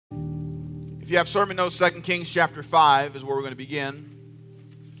you have sermon notes, 2 Kings chapter 5 is where we're going to begin.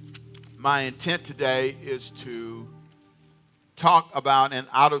 My intent today is to talk about an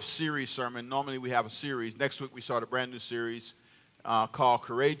out-of-series sermon. Normally we have a series. Next week we start a brand new series called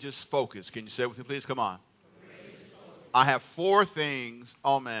Courageous Focus. Can you say it with me, please? Come on. I have four things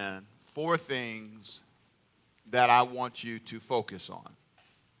that I want you to focus on.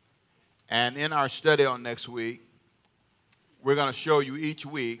 And in our study on next week, we're going to show you each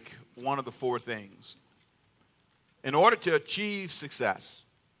week one of the four things. In order to achieve success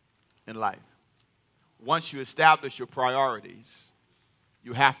in life, once you establish your priorities,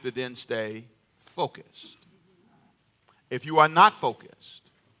 you have to then stay focused. If you are not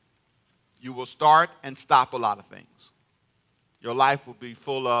focused, you will start and stop a lot of things. Your life will be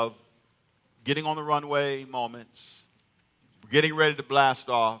full of getting on the runway moments, getting ready to blast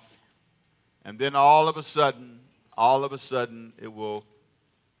off, and then all of a sudden, it will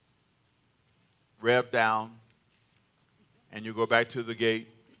rev down, and you go back to the gate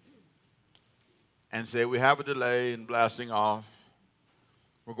and say, we have a delay in blasting off.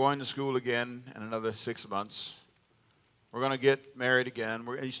 We're going to school again in another 6 months. We're going to get married again.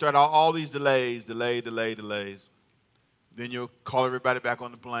 And you start all these delays. Then you'll call everybody back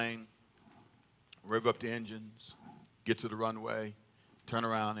on the plane, rev up the engines, get to the runway, turn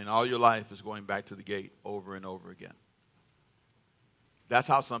around, and all your life is going back to the gate over and over again. That's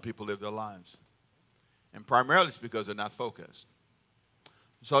how some people live their lives. And primarily it's because they're not focused.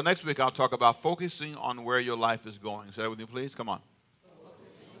 So next week I'll talk about focusing on where your life is going. Say that with me, please. Come on.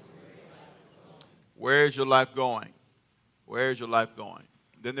 Where is your life going? Where is your life going?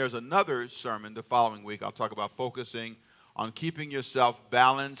 Then there's another sermon the following week. I'll talk about focusing on keeping yourself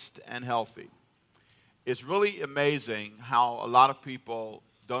balanced and healthy. It's really amazing how a lot of people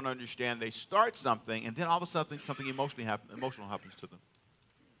don't understand. They start something, and then all of a sudden something emotional happens to them.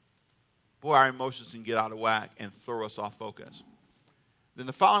 Boy, our emotions can get out of whack and throw us off focus. Then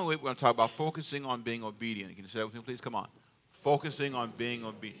the following week, we're going to talk about focusing on being obedient. Can you say that with me, please? Come on. Focusing on being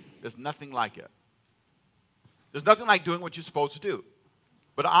obedient. There's nothing like it. There's nothing like doing what you're supposed to do.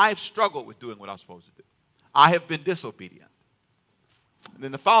 But I've struggled with doing what I'm supposed to do. I have been disobedient. And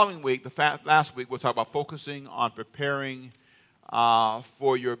then the following week, last week, we'll talk about focusing on preparing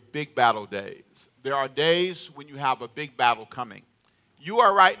for your big battle days. There are days when you have a big battle coming. You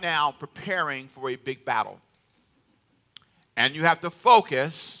are right now preparing for a big battle. And you have to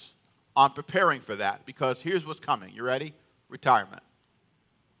focus on preparing for that, because here's what's coming. You ready? Retirement.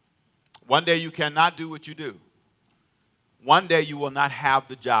 One day you cannot do what you do. One day you will not have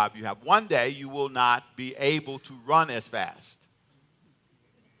the job you have. One day you will not be able to run as fast.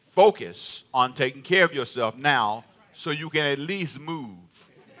 Focus on taking care of yourself now so you can at least move.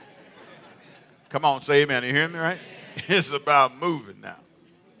 Come on, say amen. You hear me, right? It's about moving now.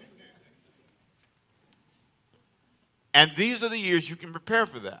 And these are the years you can prepare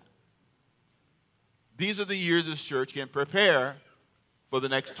for that. These are the years this church can prepare for the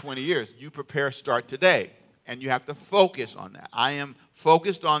next 20 years. You prepare, start today. And you have to focus on that. I am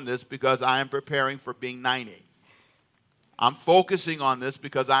focused on this because I am preparing for being 90. I'm focusing on this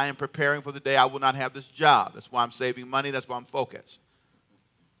because I am preparing for the day I will not have this job. That's why I'm saving money. That's why I'm focused.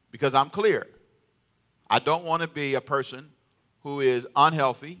 Because I'm clear. I don't want to be a person who is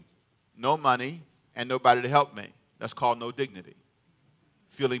unhealthy, no money, and nobody to help me. That's called no dignity.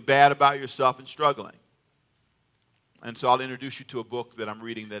 Feeling bad about yourself and struggling. And so I'll introduce you to a book that I'm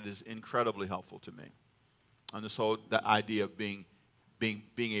reading that is incredibly helpful to me. On this whole the idea of being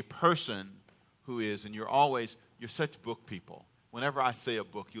a person who is, and you're such book people. Whenever I say a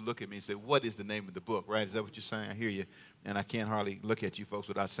book, you look at me and say, what is the name of the book, right? Is that what you're saying? I hear you. And I can't hardly look at you folks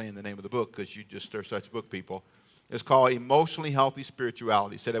without saying the name of the book, because you just are such book people. It's called Emotionally Healthy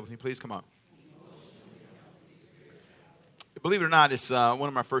Spirituality. Say that with me, please. Come on. Believe it or not, it's one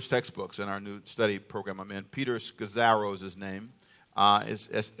of my first textbooks in our new study program I'm in. Peter Scazzaro is his name.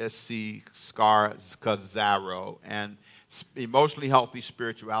 It's S.C. Scazzaro. And Emotionally Healthy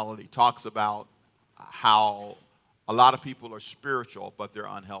Spirituality talks about how a lot of people are spiritual, but they're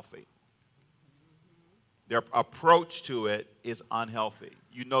unhealthy. Their approach to it is unhealthy.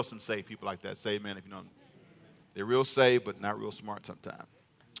 You know some saved people like that. Say amen if you know them. They're real saved, but not real smart sometimes.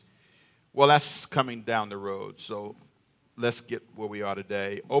 Well, that's coming down the road, so let's get where we are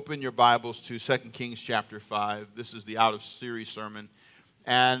today. Open your Bibles to 2 Kings chapter 5. This is the out-of-series sermon.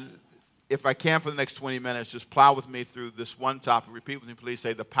 And if I can, for the next 20 minutes, just plow with me through this one topic. Repeat with me, please.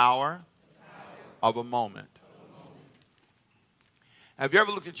 Say, the power of a moment. Have you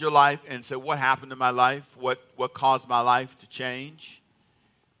ever looked at your life and said, what happened to my life? What caused my life to change?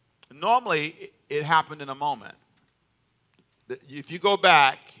 Normally, it happened in a moment. If you go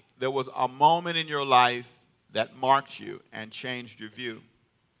back, there was a moment in your life that marked you and changed your view.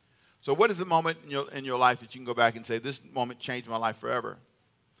 So what is the moment in your life that you can go back and say, this moment changed my life forever?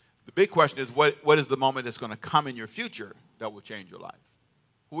 The big question is, what is the moment that's going to come in your future that will change your life?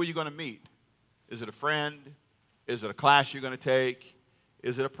 Who are you going to meet? Is it a friend? Is it a class you're going to take?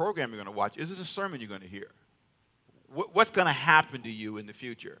 Is it a program you're going to watch? Is it a sermon you're going to hear? What's going to happen to you in the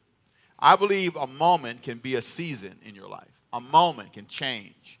future? I believe a moment can be a season in your life. A moment can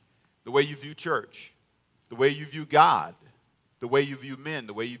change the way you view church, the way you view God, the way you view men,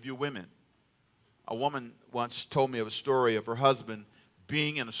 the way you view women. A woman once told me of a story of her husband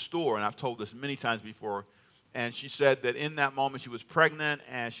being in a store, and I've told this many times before, and she said that in that moment she was pregnant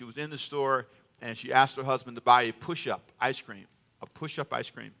and she was in the store and she asked her husband to buy a push-up ice cream.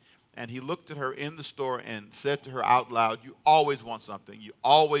 And he looked at her in the store and said to her out loud, you always want something. You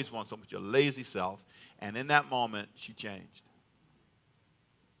always want something with your lazy self. And in that moment, she changed.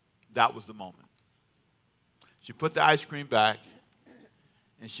 That was the moment. She put the ice cream back,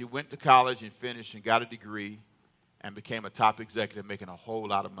 and she went to college and finished and got a degree and became a top executive making a whole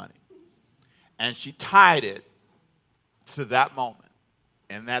lot of money. And she tied it to that moment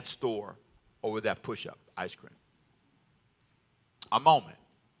in that store over that push-up ice cream. A moment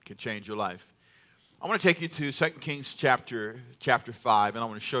can change your life. I want to take you to 2 Kings chapter 5, and I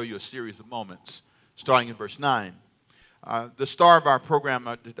want to show you a series of moments, starting in verse 9. The star of our program,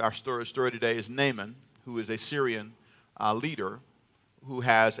 our story today, is Naaman, who is a Syrian leader who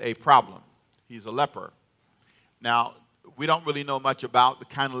has a problem. He's a leper. Now, we don't really know much about the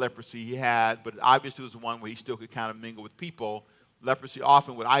kind of leprosy he had, but obviously it was one where he still could kind of mingle with people. Leprosy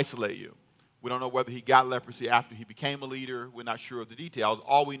often would isolate you. We don't know whether he got leprosy after he became a leader. We're not sure of the details.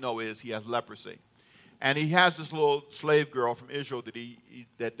 All we know is he has leprosy. And he has this little slave girl from Israel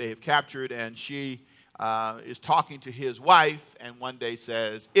that they have captured, and she is talking to his wife, and one day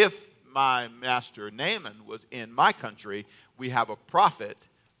says, if my master Naaman was in my country, we have a prophet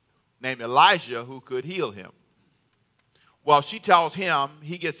named Elijah who could heal him. Well, she tells him,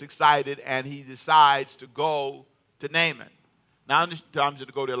 he gets excited, and he decides to go to Naaman. Now it's time to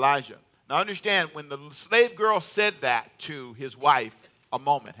go to Elijah. Now understand, when the slave girl said that to his wife, a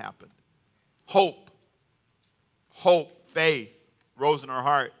moment happened. Hope, faith rose in her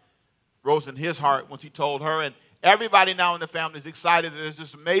heart, rose in his heart once he told her. And everybody now in the family is excited that there's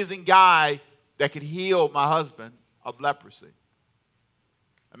this amazing guy that could heal my husband of leprosy.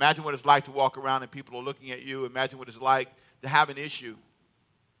 Imagine what it's like to walk around and people are looking at you. Imagine what it's like to have an issue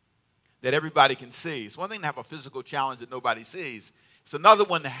that everybody can see. It's one thing to have a physical challenge that nobody sees. It's another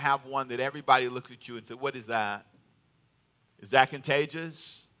one to have one that everybody looks at you and says, what is that? Is that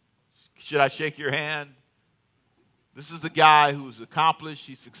contagious? Should I shake your hand? This is a guy who's accomplished,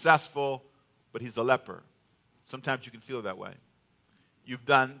 he's successful, but he's a leper. Sometimes you can feel that way. You've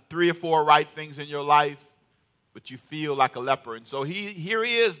done 3 or 4 right things in your life, but you feel like a leper. And so here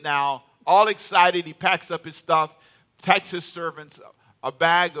he is now, all excited. He packs up his stuff, takes his servants a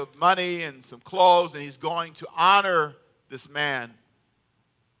bag of money and some clothes, and he's going to honor this man.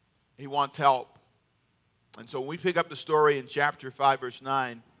 He wants help. And so when we pick up the story in chapter 5, verse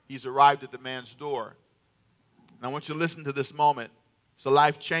 9, he's arrived at the man's door. And I want you to listen to this moment. It's a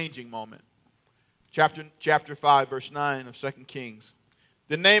life-changing moment. Chapter 5, verse 9 of 2 Kings.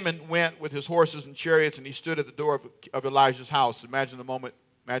 Then Naaman went with his horses and chariots, and he stood at the door of Elijah's house. Imagine the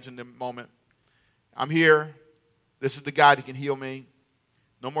moment. I'm here. This is the guy that can heal me.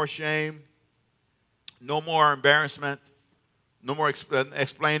 No more shame. No more embarrassment. No more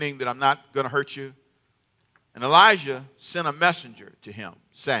explaining that I'm not going to hurt you. And Elijah sent a messenger to him,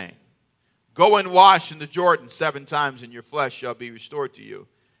 saying, go and wash in the Jordan 7 times, and your flesh shall be restored to you,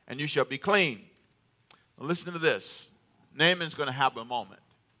 and you shall be clean. Now listen to this. Naaman's going to have a moment.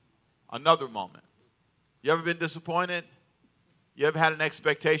 Another moment. You ever been disappointed? You ever had an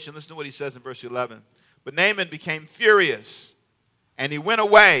expectation? Listen to what he says in verse 11. But Naaman became furious, and he went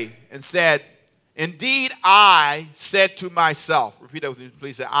away and said, indeed, I said to myself. Repeat that with me,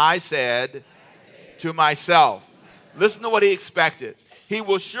 please. Say, I said to myself. Listen to what he expected. He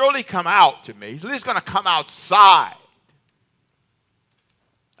will surely come out to me. He's at least going to come outside.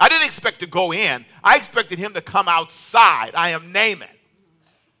 I didn't expect to go in. I expected him to come outside. I am Naaman,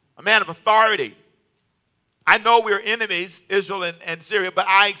 a man of authority. I know we're enemies, Israel and Syria, but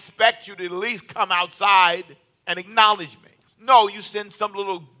I expect you to at least come outside and acknowledge me. No, you send some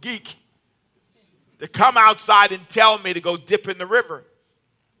little geek to come outside and tell me to go dip in the river.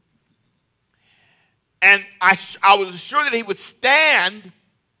 And I was assured that he would stand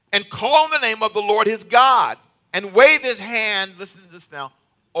and call on the name of the Lord his God and wave his hand, listen to this now,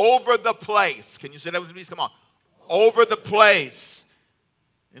 over the place. Can you say that with me? Come on. Over the place.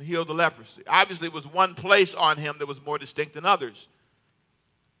 and healed the leprosy. Obviously, it was one place on him that was more distinct than others.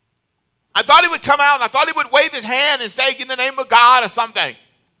 I thought he would come out and I thought he would wave his hand and say, in the name of God or something.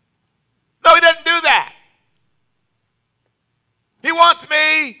 No, he doesn't do that. He wants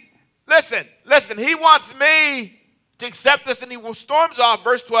me, listen, he wants me to accept this, and he storms off,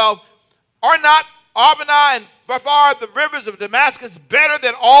 verse 12, are not Abana and Pharpar, the rivers of Damascus, better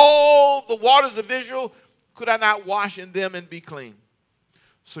than all the waters of Israel? Could I not wash in them and be clean?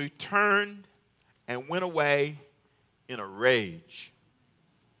 So he turned and went away in a rage.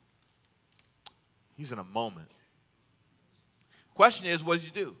 He's in a moment. Question is, what does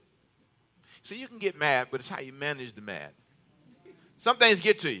he do? So you can get mad, but it's how you manage the mad. Some things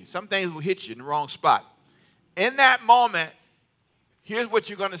get to you. Some things will hit you in the wrong spot. In that moment, here's what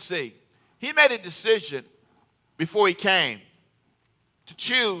you're going to see. He made a decision before he came to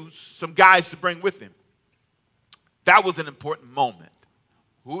choose some guys to bring with him. That was an important moment.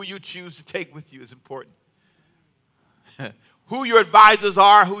 Who you choose to take with you is important. Who your advisors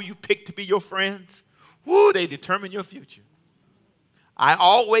are, who you pick to be your friends, they determine your future. I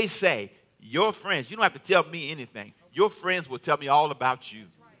always say, your friends, you don't have to tell me anything. Your friends will tell me all about you.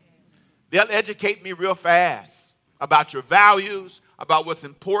 They'll educate me real fast about your values, about what's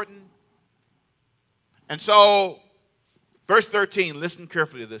important. And so, verse 13, listen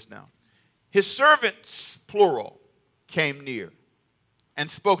carefully to this now. His servants, plural, came near and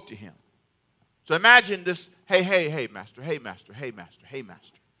spoke to him. So imagine this, hey, master, hey, master, hey, master, hey,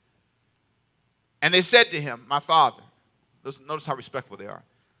 master. And they said to him, my father, notice how respectful they are.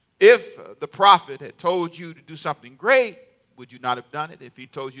 If the prophet had told you to do something great, would you not have done it? If he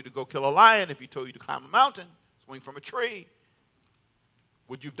told you to go kill a lion, if he told you to climb a mountain, swing from a tree,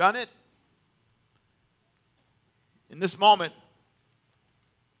 would you have done it? In this moment,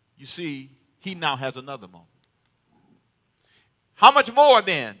 you see, he now has another moment. How much more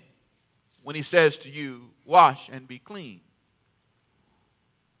then when he says to you, wash and be clean?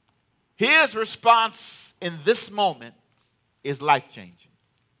 His response in this moment is life-changing.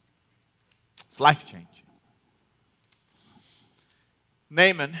 It's life-changing.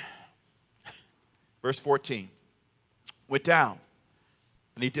 Naaman, verse 14, went down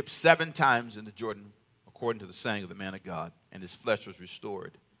and he dipped 7 times in the Jordan according to the saying of the man of God, and his flesh was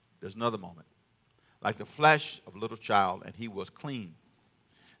restored. There's another moment. Like the flesh of a little child, and he was clean.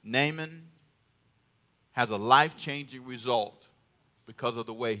 Naaman has a life-changing result because of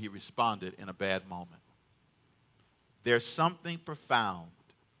the way he responded in a bad moment. There's something profound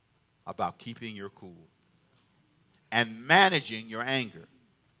about keeping your cool and managing your anger.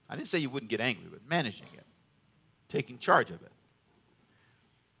 I didn't say you wouldn't get angry, but managing it, taking charge of it.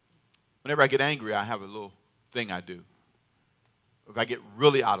 Whenever I get angry, I have a little thing I do. If I get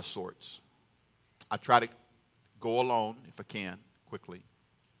really out of sorts, I try to go alone, if I can, quickly.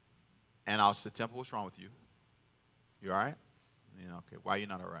 And I'll say, Temple, what's wrong with you? You all right? Okay, why are you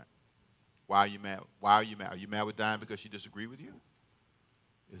not all right? Why are you mad? Why are you mad? Are you mad with Diane because she disagreed with you?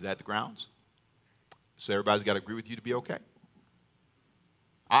 Is that the grounds? So everybody's got to agree with you to be okay?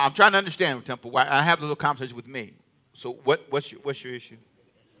 I'm trying to understand, Temple. Why I have a little conversation with me. So what's your issue?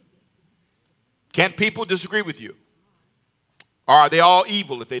 Can people disagree with you? Or are they all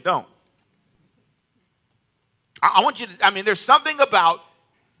evil if they don't? I want you to, there's something about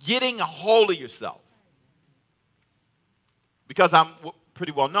getting a hold of yourself. Because I'm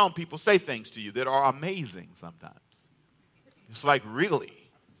pretty well known, people say things to you that are amazing sometimes. It's like, really?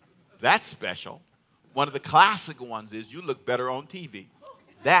 That's special. One of the classic ones is, you look better on TV.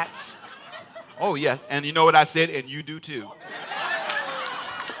 That's, oh yeah, and you know what I said? And you do too.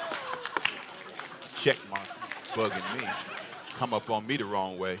 Check mark, bugging me. Come up on me the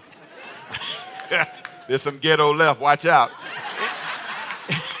wrong way. There's some ghetto left, watch out.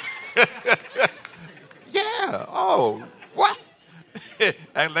 Yeah, oh, what?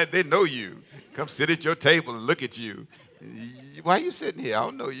 And let they know you. Come sit at your table and look at you. Why are you sitting here? I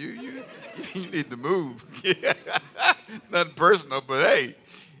don't know you. You need to move. Nothing personal, but hey.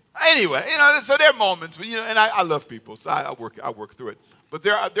 Anyway, so there are moments when, and I love people, so I work through it. But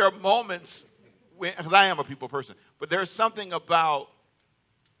there are moments because I am a people person, but there's something about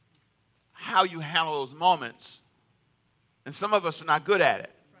how you handle those moments, and some of us are not good at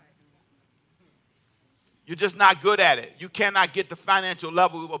it. You're just not good at it. You cannot get the financial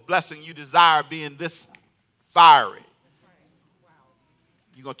level of blessing you desire being this fiery.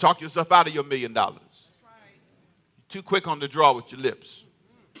 You're going to talk yourself out of your $1 million. You're too quick on the draw with your lips.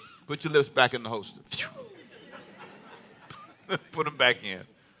 Put your lips back in the holster. Put them back in.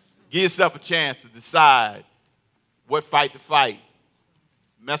 Give yourself a chance to decide what fight to fight.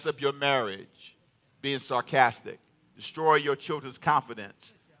 Mess up your marriage, being sarcastic. Destroy your children's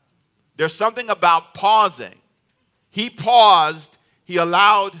confidence, There's something about pausing. He paused. He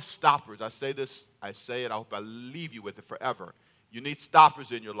allowed stoppers. I say this, I say it, I hope I leave you with it forever. You need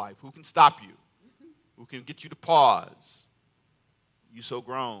stoppers in your life. Who can stop you? Who can get you to pause? You so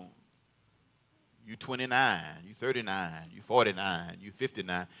grown. You 29, you 39, you 49, you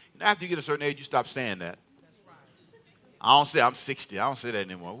 59. And after you get a certain age, you stop saying that. I don't say I'm 60. I don't say that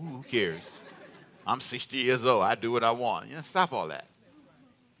anymore. Ooh, who cares? I'm 60 years old. I do what I want. Stop all that.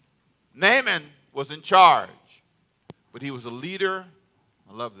 Naaman was in charge, but he was a leader,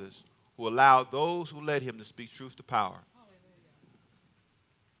 I love this, who allowed those who led him to speak truth to power.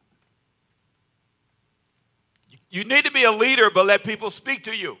 You need to be a leader, but let people speak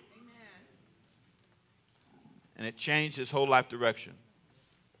to you. And it changed his whole life direction.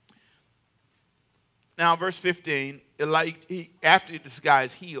 Now, verse 15, after this guy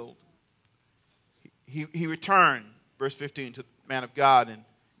is healed, he returned, verse 15, to the man of God, and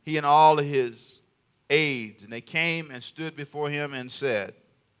he and all of his aides, and they came and stood before him and said,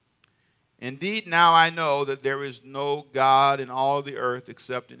 "Indeed, now I know that there is no God in all the earth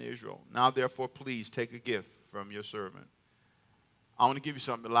except in Israel. Now, therefore, please take a gift from your servant." I want to give you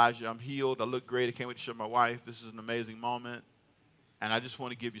something, Elijah. I'm healed. I look great. I can't wait to show my wife. This is an amazing moment. And I just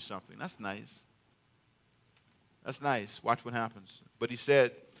want to give you something. That's nice. That's nice. Watch what happens. But he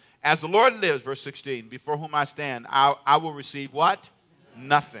said, "As the Lord lives," verse 16, "before whom I stand, I will receive" what?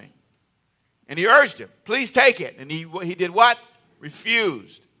 Nothing. And he urged him, "Please take it." And he did what?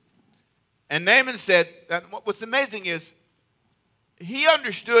 Refused. And Naaman said, that what's amazing is he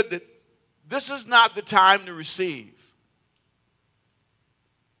understood that this is not the time to receive.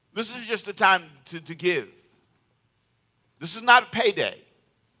 This is just the time to give. This is not a payday.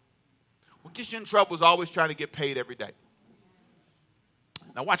 What gets you in trouble is always trying to get paid every day.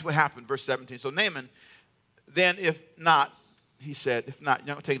 Now watch what happened, verse 17. So Naaman, then if not, he said, if not, you're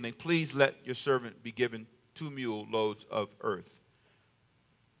not going to take anything, please let your servant be given 2 mule loads of earth.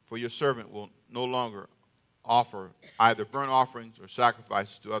 For your servant will no longer offer either burnt offerings or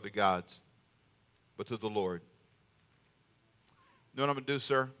sacrifices to other gods, but to the Lord. You know what I'm going to do,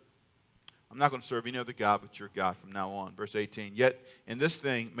 sir? I'm not going to serve any other God but your God from now on. Verse 18, "Yet in this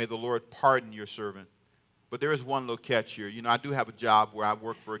thing may the Lord pardon your servant. But there is one little catch here. I do have a job where I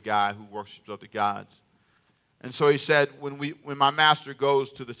work for a guy who worships other gods." And so he said, when my master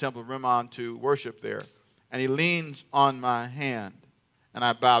goes to the temple of Rimmon to worship there, and he leans on my hand, and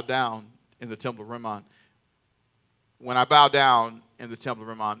I bow down in the temple of Rimmon. When I bow down in the temple of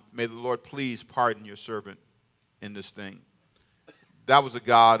Rimmon, may the Lord please pardon your servant in this thing. That was a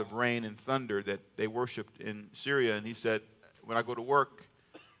god of rain and thunder that they worshipped in Syria. And he said, when I go to work,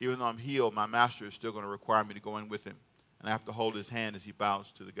 even though I'm healed, my master is still going to require me to go in with him. And I have to hold his hand as he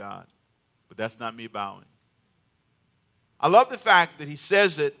bows to the God. But that's not me bowing. I love the fact that he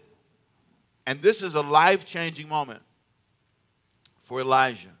says it, and this is a life-changing moment for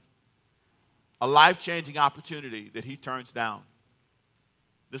Elijah. A life-changing opportunity that he turns down.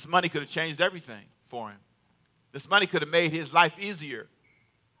 This money could have changed everything for him. This money could have made his life easier.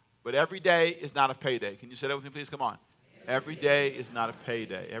 But every day is not a payday. Can you say that with me, please? Come on. Every day is not a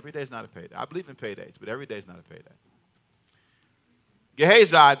payday. Every day is not a payday. I believe in paydays, but every day is not a payday.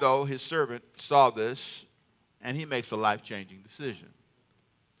 Gehazi, though, his servant, saw this, and he makes a life-changing decision.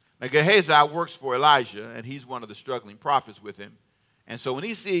 Now, Gehazi works for Elijah, and he's one of the struggling prophets with him. And so when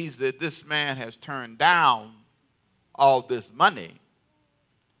he sees that this man has turned down all this money,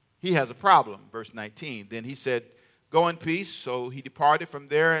 he has a problem. Verse 19, "Then he said, 'Go in peace.' So he departed from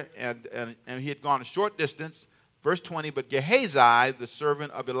there, and he had gone a short distance. Verse 20, "But Gehazi, the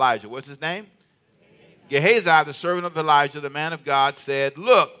servant of Elijah," what's his name? Gehazi, the servant of Elijah, the man of God, said,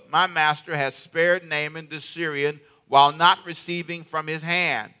 'Look, my master has spared Naaman the Syrian while not receiving from his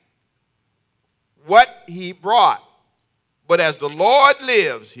hand what he brought. But as the Lord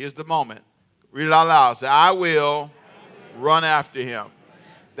lives,'" here's the moment. Read it out loud. Say, "I will run after him."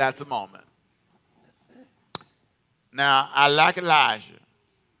 That's a moment. Now, I like Elijah,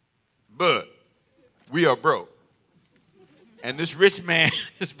 but we are broke. And this rich man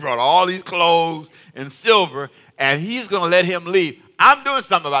has brought all these clothes and silver, and he's going to let him leave. I'm doing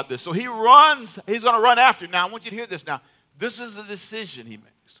something about this. So he runs. He's going to run after him. Now, I want you to hear this now. This is the decision he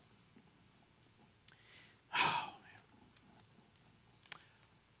makes. Oh, man.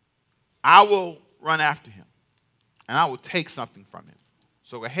 "I will run after him, and I will take something from him."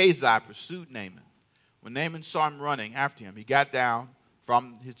 So Gehazi pursued Naaman. When Naaman saw him running after him, he got down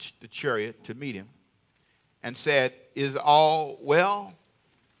from the chariot to meet him and said, "Is all well?"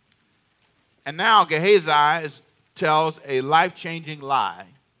 And now Gehazi tells a life-changing lie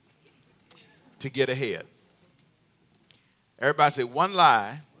to get ahead. Everybody say, one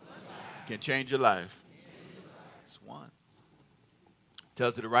lie can change your life. It's one. Tell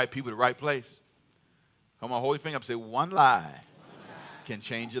it to the right people, the right place. Come on, hold your finger up and say, one lie can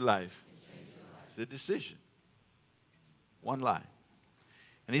change your life. It's a decision. One lie.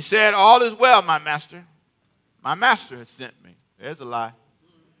 And he said, all is well, my master. My master has sent me. There's a lie.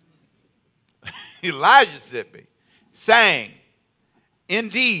 Elijah sent me, saying,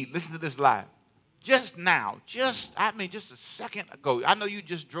 indeed, listen to this lie. Just now, just a second ago, I know you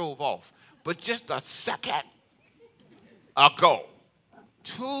just drove off, but just a second ago,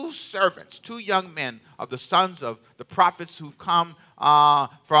 two young men of the sons of the prophets who've come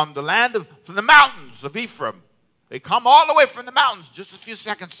from the mountains of Ephraim. They come all the way from the mountains just a few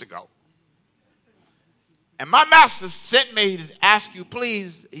seconds ago. And my master sent me to ask you,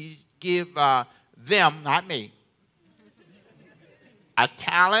 please give them, not me, a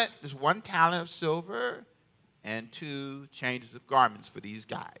talent, just one talent of silver and 2 changes of garments for these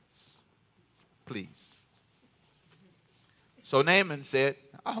guys. Please. So Naaman said,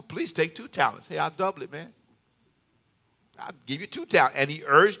 oh, please take 2 talents. Hey, I'll double it, man. I'll give you 2 talents. And he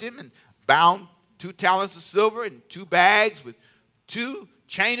urged him and bound 2 talents of silver and 2 bags with 2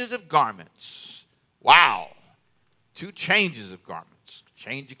 changes of garments. Wow. 2 changes of garments.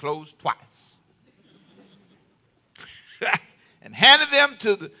 Change your clothes twice. And handed them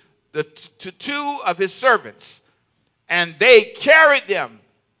to 2 of his servants. And they carried them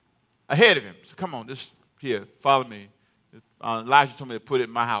ahead of him. So come on, just here, follow me. Elijah told me to put it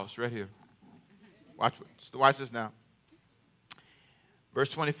in my house right here. Watch this now. Verse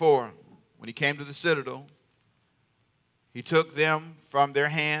 24. When he came to the citadel, he took them from their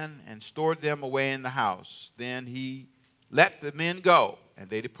hand and stored them away in the house. Then he let the men go, and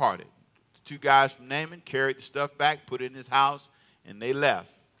they departed. The 2 guys from Naaman carried the stuff back, put it in his house, and they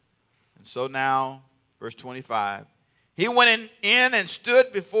left. And so now, verse 25, he went in and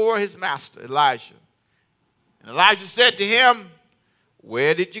stood before his master, Elijah. And Elijah said to him,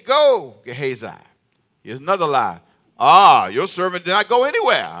 where did you go, Gehazi? Here's another lie. Your servant did not go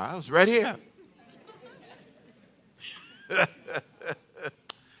anywhere. I was right here.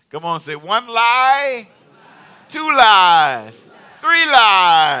 Come on, say 1 lie, 2 lies, 3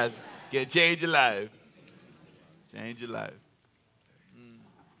 lies. Can change your life. Change your life.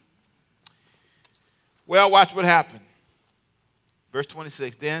 Well, watch what happened. Verse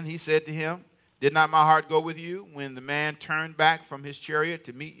 26. Then he said to him, did not my heart go with you when the man turned back from his chariot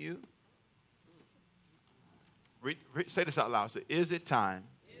to meet you? Say this out loud. Say, is it time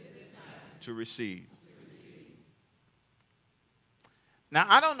to receive? Now,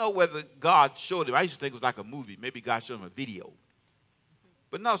 I don't know whether God showed him. I used to think it was like a movie. Maybe God showed him a video.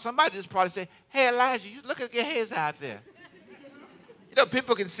 But no, somebody just probably say, hey, Elijah, you look at Gehazi out there. You know,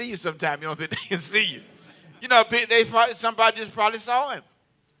 people can see you sometimes. You don't think they can see you. You know, somebody just probably saw him.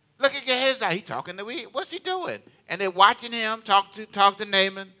 Look at Gehazi. He's talking to me. What's he doing? And they're watching him talk to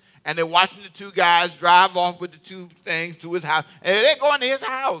Naaman. And they're watching the 2 guys drive off with the 2 things to his house. And they're going to his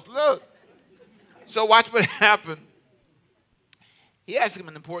house. Look. So watch what happened. He asked him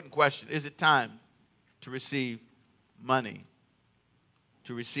an important question. Is it time to receive money?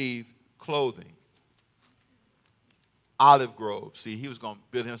 To receive clothing? Olive groves. See, he was going to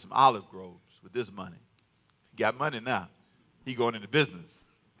build him some olive groves with this money. He got money now. He going into business.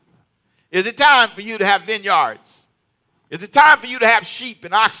 Is it time for you to have vineyards? Is it time for you to have sheep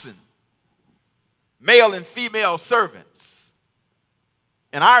and oxen? Male and female servants.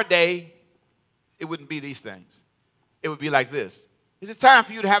 In our day, it wouldn't be these things. It would be like this. Is it time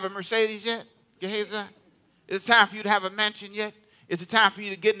for you to have a Mercedes yet, Gehazi? Is it time for you to have a mansion yet? Is it time for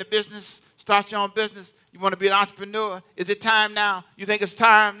you to get into business, start your own business? You want to be an entrepreneur? Is it time now? You think it's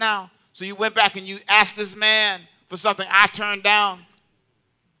time now? So you went back and you asked this man for something I turned down.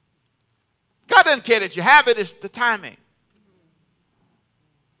 God doesn't care that you have it. It's the timing.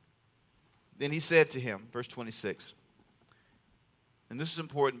 Then he said to him, verse 26, and this is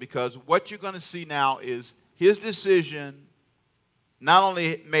important because what you're going to see now is his decision not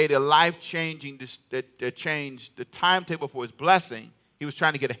only made a life-changing, that changed the timetable for his blessing. He was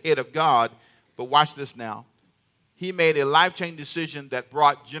trying to get ahead of God. But watch this now. He made a life-changing decision that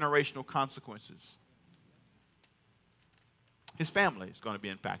brought generational consequences. His family is going to be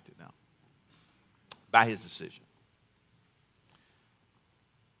impacted now by his decision.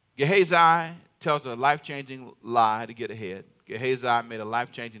 Gehazi tells a life-changing lie to get ahead. Gehazi made a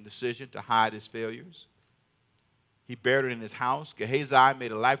life-changing decision to hide his failures. He buried it in his house. Gehazi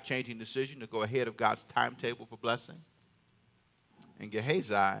made a life-changing decision to go ahead of God's timetable for blessing. And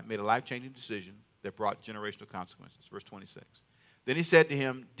Gehazi made a life-changing decision that brought generational consequences. Verse 26. Then he said to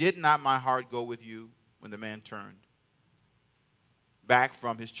him, did not my heart go with you when the man turned back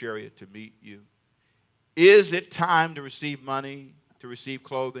from his chariot to meet you? Is it time to receive money, to receive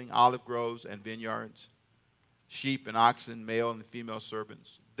clothing, olive groves and vineyards, sheep and oxen, male and female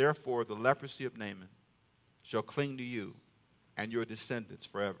servants? Therefore, the leprosy of Naaman shall cling to you and your descendants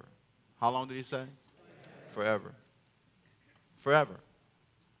forever. How long did he say? Forever. Forever.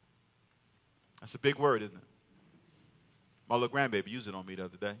 That's a big word, isn't it? My little grandbaby used it on me the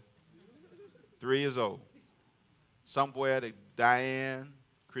other day. 3 years old. Somewhere that Diane,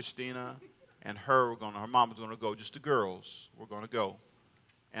 Christina, and her mom was going to go. Just the girls were going to go.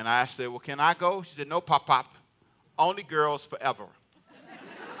 And I said, well, can I go? She said, no, Pop. Only girls forever.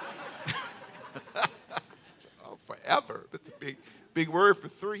 Oh, forever. That's a big word for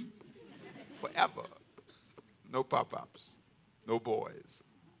 3. Forever. No Pop-Pops. No boys.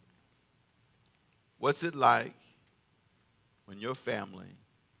 What's it like when your family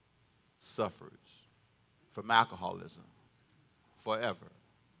suffers from alcoholism forever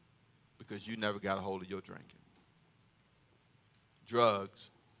because you never got a hold of your drinking? Drugs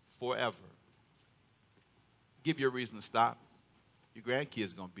forever. Give you a reason to stop. Your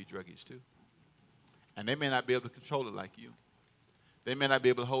grandkids are going to be druggies too. And they may not be able to control it like you. They may not be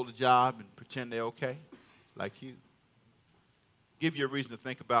able to hold a job and pretend they're okay like you. Give you a reason to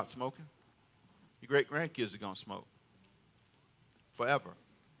think about smoking. Your great-grandkids are going to smoke forever.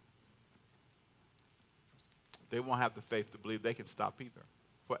 They won't have the faith to believe they can stop either.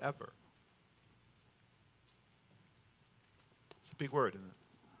 Forever. It's a big word, isn't it?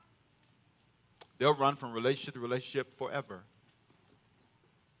 They'll run from relationship to relationship forever.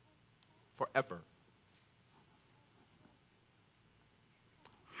 Forever.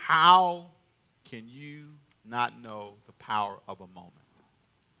 How can you not know the power of a moment?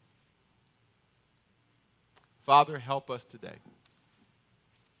 Father, help us today.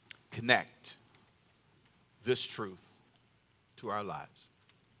 Connect this truth to our lives.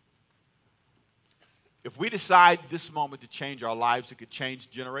 If we decide this moment to change our lives, it could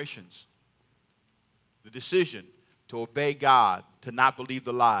change generations. The decision to obey God, to not believe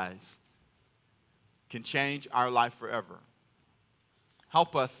the lies, can change our life forever.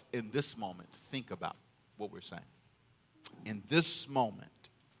 Help us in this moment think about what we're saying. In this moment,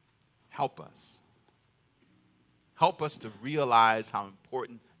 help us. Help us to realize how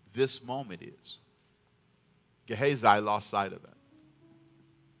important this moment is. Gehazi lost sight of it.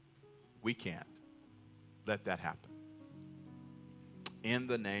 We can't let that happen. In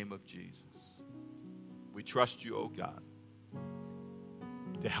the name of Jesus, we trust you, oh God,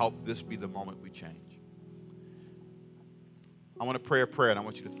 to help this be the moment we change. I want to pray a prayer, and I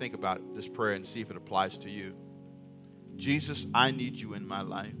want you to think about this prayer and see if it applies to you. Jesus, I need you in my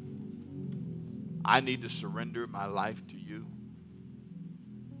life. I need to surrender my life to you.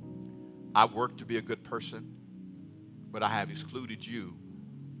 I work to be a good person, but I have excluded you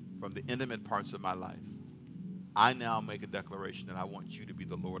from the intimate parts of my life. I now make a declaration that I want you to be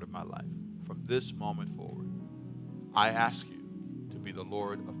the Lord of my life. From this moment forward, I ask you to be the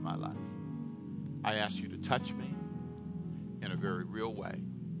Lord of my life. I ask you to touch me in a very real way.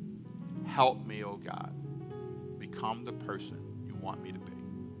 Help me, oh God, become the person you want me to be.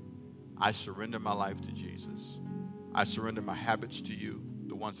 I surrender my life to Jesus. I surrender my habits to you,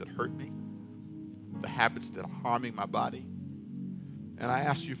 the ones that hurt me, the habits that are harming my body. And I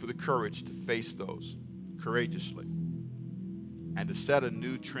ask you for the courage to face those courageously and to set a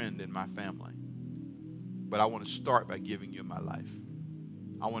new trend in my family. But I want to start by giving you my life.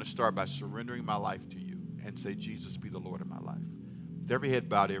 I want to start by surrendering my life to you and say, Jesus, be the Lord of my life. With every head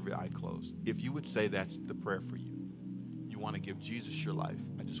bowed, every eye closed. If you would say that's the prayer for you, you want to give Jesus your life,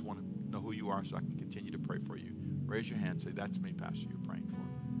 I just want to know who you are so I can continue to pray for you. Raise your hand. Say, that's me, Pastor, you're praying for.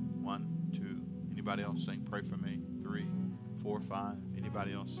 1, 2. Anybody else saying, pray for me? 3, 4, 5.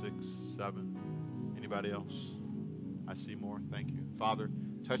 Anybody else? 6, 7. Anybody else? I see more. Thank you. Father,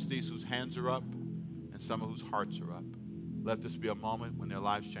 touch these whose hands are up and some whose hearts are up. Let this be a moment when their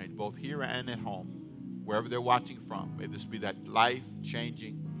lives change, both here and at home. Wherever they're watching from, may this be that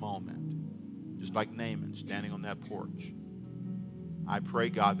life-changing moment, just like Naaman standing on that porch. I pray,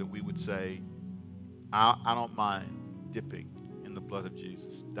 God, that we would say, I don't mind dipping in the blood of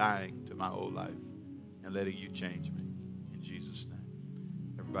Jesus, dying to my old life, and letting you change me. In Jesus' name.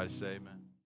 Everybody say amen.